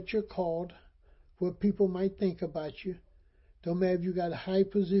matter what you're called, what people might think about you, no matter if you got a high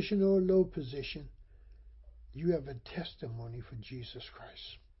position or a low position, you have a testimony for Jesus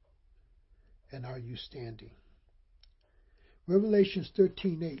Christ. And are you standing? Revelations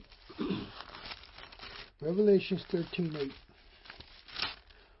 13:8. Revelations 13:8.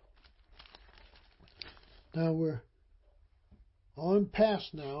 Now we're on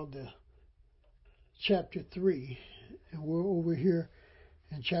past now the chapter 3, and we're over here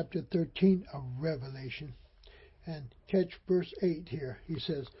in chapter 13 of Revelation. And catch verse 8 here. He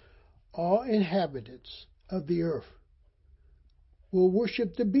says, all inhabitants of the earth will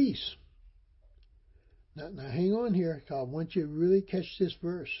worship the beast. Now hang on here, because I want you to really catch this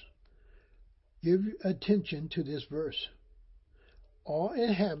verse. Give attention to this verse. All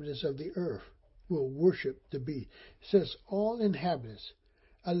inhabitants of the earth will worship the beast. It says all inhabitants.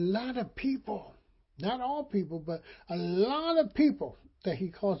 A lot of people, not all people, but a lot of people, that he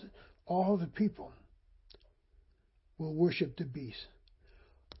calls it all the people, will worship the beast.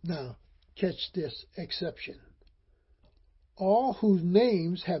 Now, catch this exception. All whose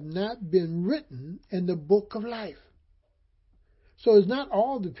names have not been written in the book of life. So it's not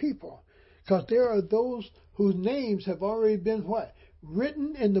all the people, because there are those whose names have already been what?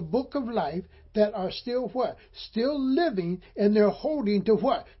 Written in the book of life that are still what? Still living, and they're holding to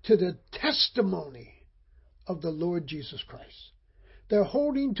what? To the testimony of the Lord Jesus Christ. They're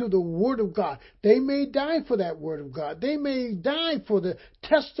holding to the Word of God. They may die for that Word of God. They may die for the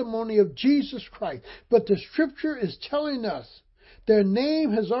testimony of Jesus Christ. But the Scripture is telling us their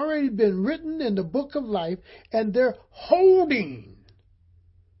name has already been written in the book of life, and they're holding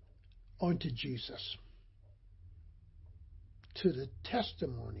onto Jesus, to the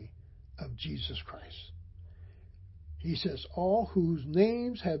testimony of Jesus Christ. He says, all whose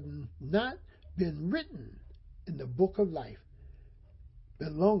names have not been written in the book of life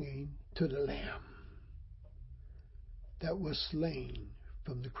belonging to the Lamb that was slain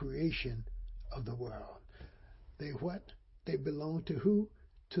from the creation of the world. They what? They belong to who?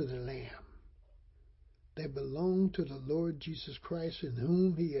 To the Lamb. They belong to the Lord Jesus Christ, in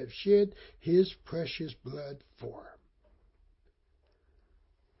whom he has shed his precious blood for.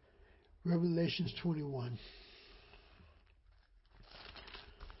 Revelations 21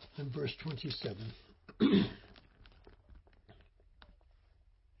 and verse 27.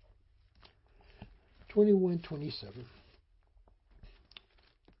 21:27.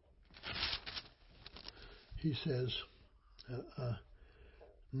 He says,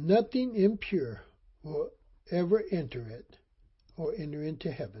 nothing impure will ever enter it or enter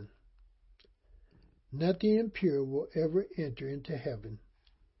into heaven. Nothing impure will ever enter into heaven,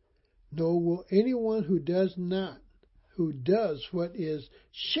 nor will anyone who does what is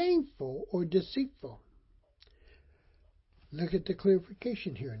shameful or deceitful. Look at the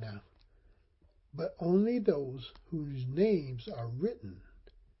clarification here now. But only those whose names are written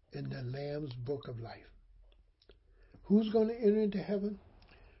in the Lamb's book of life. Who's going to enter into heaven?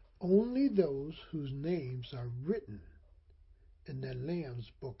 Only those whose names are written in the Lamb's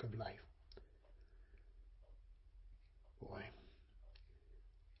book of life. Boy,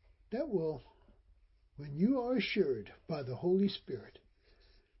 that will, when you are assured by the Holy Spirit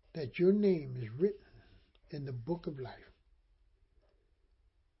that your name is written in the book of life,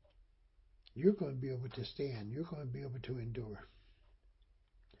 you're going to be able to stand. You're going to be able to endure.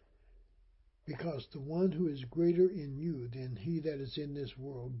 Because the one who is greater in you than he that is in this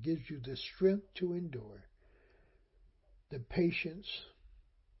world gives you the strength to endure, the patience,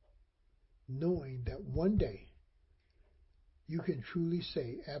 knowing that one day you can truly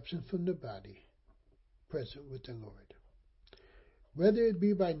say, absent from the body, present with the Lord. Whether it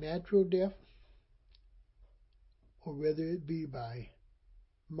be by natural death or whether it be by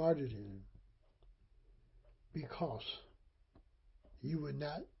martyrdom, because you would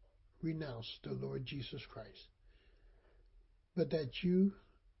not renounce the Lord Jesus Christ, but that you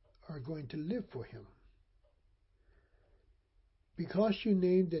are going to live for him. Because you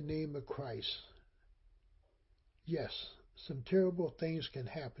named the name of Christ, yes, some terrible things can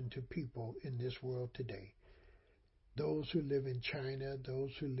happen to people in this world today. Those who live in China,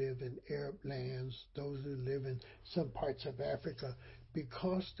 those who live in Arab lands, those who live in some parts of Africa,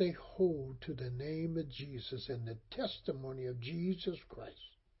 because they hold to the name of Jesus and the testimony of Jesus Christ,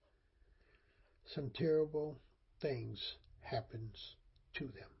 some terrible things happens to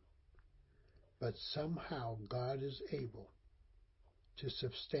them. But somehow God is able to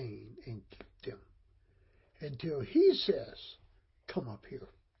sustain and keep them until he says, come up here.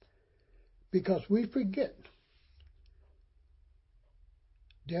 Because we forget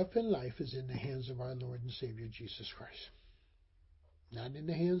death and life is in the hands of our Lord and Savior Jesus Christ. Not in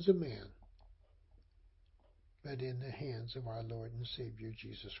the hands of man, but in the hands of our Lord and Savior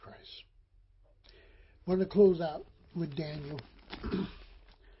Jesus Christ. I want to close out with Daniel,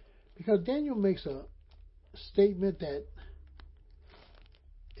 because Daniel makes a statement that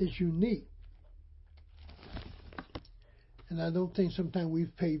is unique, and I don't think sometimes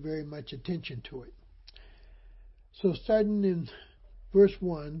we've paid very much attention to it. So starting in verse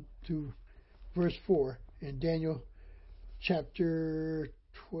 1 to verse 4 in Daniel chapter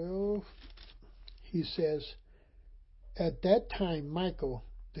 12, he says, at that time Michael,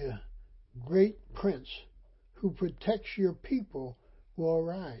 the great prince who protects your people, will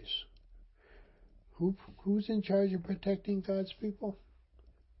arise. Who's in charge of protecting God's people?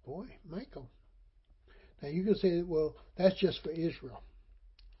 Boy, Michael. Now you can say, well, that's just for Israel.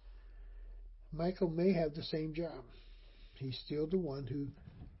 Michael may have the same job. He's still the one who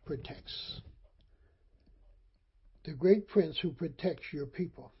protects. The great prince who protects your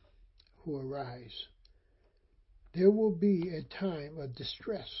people who arise. There will be a time of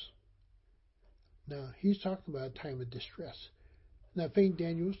distress. Now, he's talking about a time of distress. And I think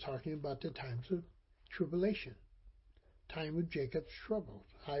Daniel was talking about the times of tribulation. Time of Jacob's trouble,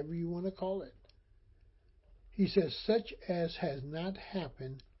 however you want to call it. He says, such as has not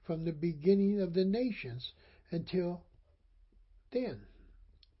happened from the beginning of the nations until then.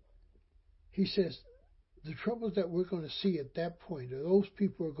 He says, the troubles that we're going to see at that point, or those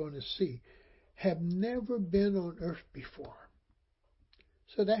people are going to see, have never been on earth before.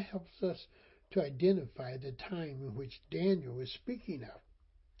 So that helps us to identify the time in which Daniel is speaking of.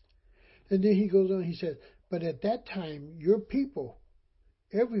 And then he goes on, he says, but at that time, your people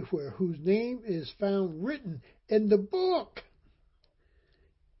everywhere whose name is found written in the book.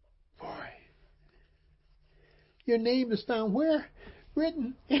 Boy, Your name is found where?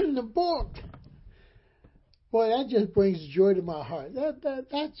 Written in the book. Boy, that just brings joy to my heart.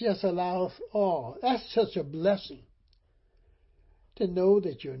 That just allows all. That's such a blessing to know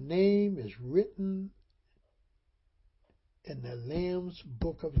that your name is written in the Lamb's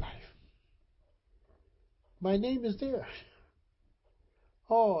book of life. My name is there.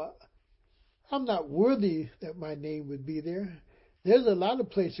 Oh, I'm not worthy that my name would be there. There's a lot of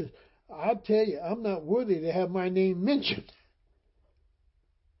places, I'll tell you, I'm not worthy to have my name mentioned.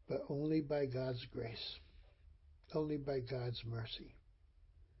 But only by God's grace. Only by God's mercy.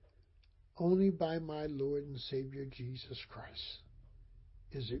 Only by my Lord and Savior Jesus Christ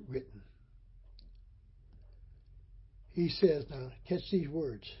is it written. He says, now, catch these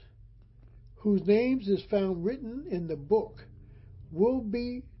words, whose names is found written in the book will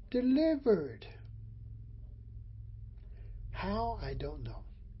be delivered. How? I don't know.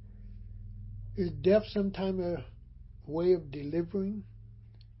 Is death sometime a way of delivering?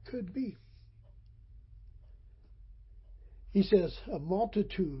 Could be. He says, a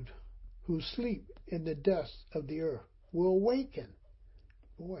multitude who sleep in the dust of the earth will awaken.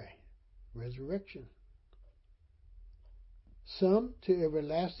 Boy, resurrection. Some to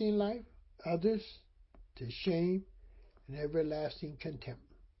everlasting life, others to shame and everlasting contempt.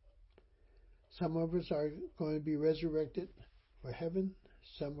 Some of us are going to be resurrected for heaven.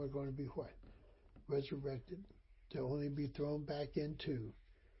 Some are going to be what? Resurrected to only be thrown back into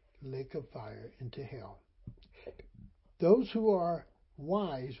the lake of fire, into hell. Those who are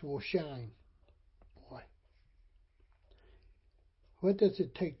wise will shine. Boy, what does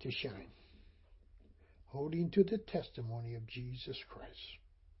it take to shine? Holding to the testimony of Jesus Christ.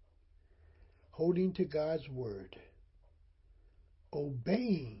 Holding to God's word.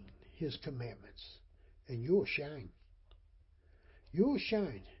 Obeying His commandments. And you'll shine. You'll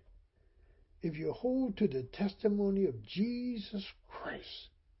shine if you hold to the testimony of Jesus Christ.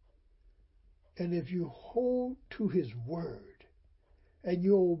 And if you hold to His word and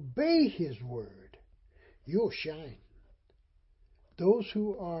you obey His word, you'll shine. Those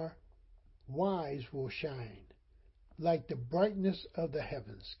who are wise will shine like the brightness of the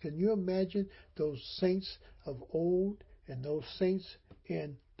heavens. Can you imagine those saints of old and those saints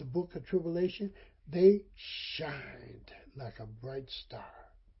in the book of Tribulation? They shined like a bright star.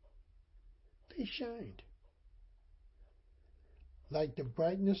 They shined like the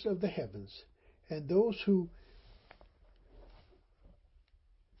brightness of the heavens. And those who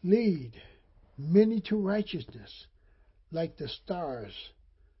lead many to righteousness like the stars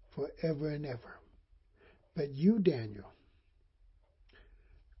forever and ever. But you, Daniel,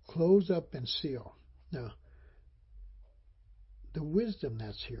 close up and seal. Now, the wisdom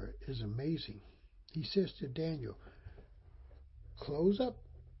that's here is amazing. He says to Daniel, close up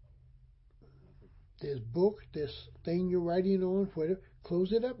this book, this thing you're writing on, whatever,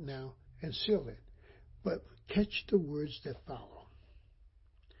 close it up now and seal it. But catch the words that follow.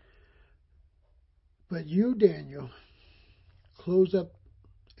 But you, Daniel, close up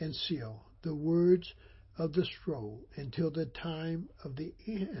and seal the words of the scroll until the time of the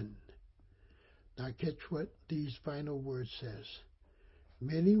end. Now catch what these final words says.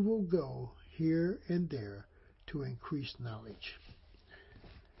 Many will go here and there to increase knowledge.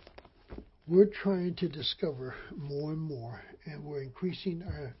 We're trying to discover more and more, and we're increasing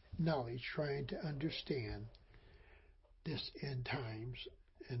our knowledge, trying to understand this end times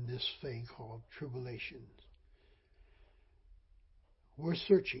and this thing called tribulation. We're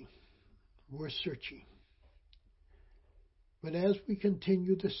searching. We're searching. But as we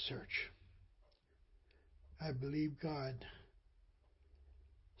continue the search, I believe God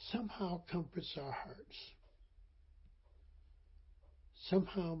somehow comforts our hearts,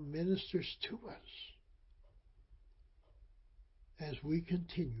 somehow ministers to us as we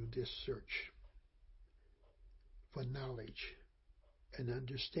continue this search for knowledge and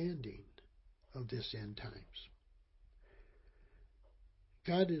understanding of this end times.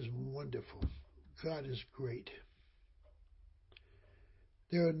 God is wonderful. God is great.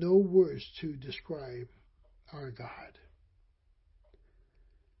 There are no words to describe our God.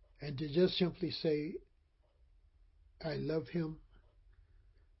 And to just simply say, I love Him,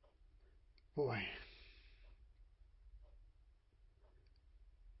 boy,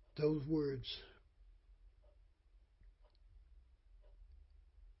 those words,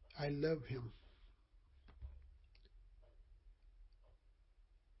 I love Him.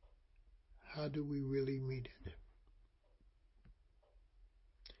 How do we really mean it?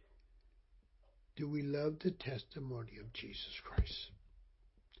 Do we love the testimony of Jesus Christ?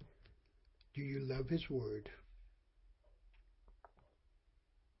 Do you love His word?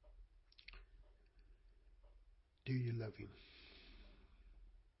 Do you love Him?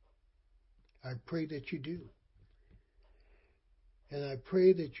 I pray that you do. And I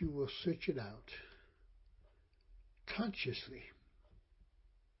pray that you will search it out consciously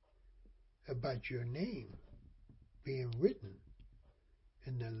about your name being written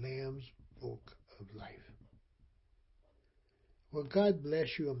in the Lamb's Book of Life. Well, God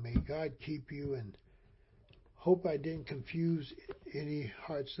bless you, and may God keep you, and hope I didn't confuse any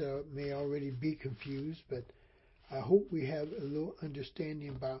hearts that may already be confused, but I hope we have a little understanding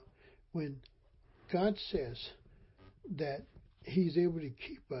about when God says that He's able to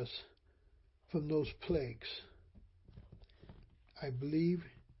keep us from those plagues. I believe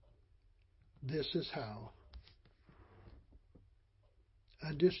this is how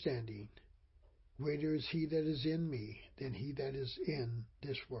understanding greater is He that is in me than he that is in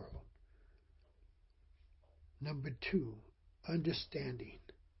this world. Number 2, understanding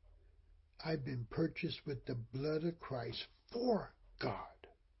I've been purchased with the blood of Christ for God.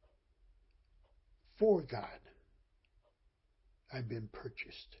 For God. I've been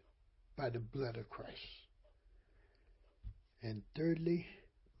purchased by the blood of Christ. And thirdly,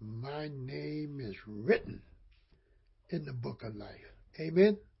 my name is written in the book of life.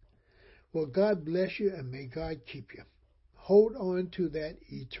 Amen? Well, God bless you, and may God keep you. Hold on to that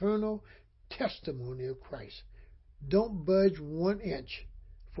eternal testimony of Christ. Don't budge 1 inch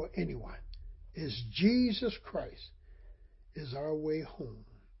for anyone. It's Jesus Christ is our way home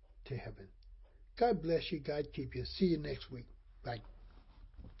to heaven. God bless you. God keep you. See you next week. Bye.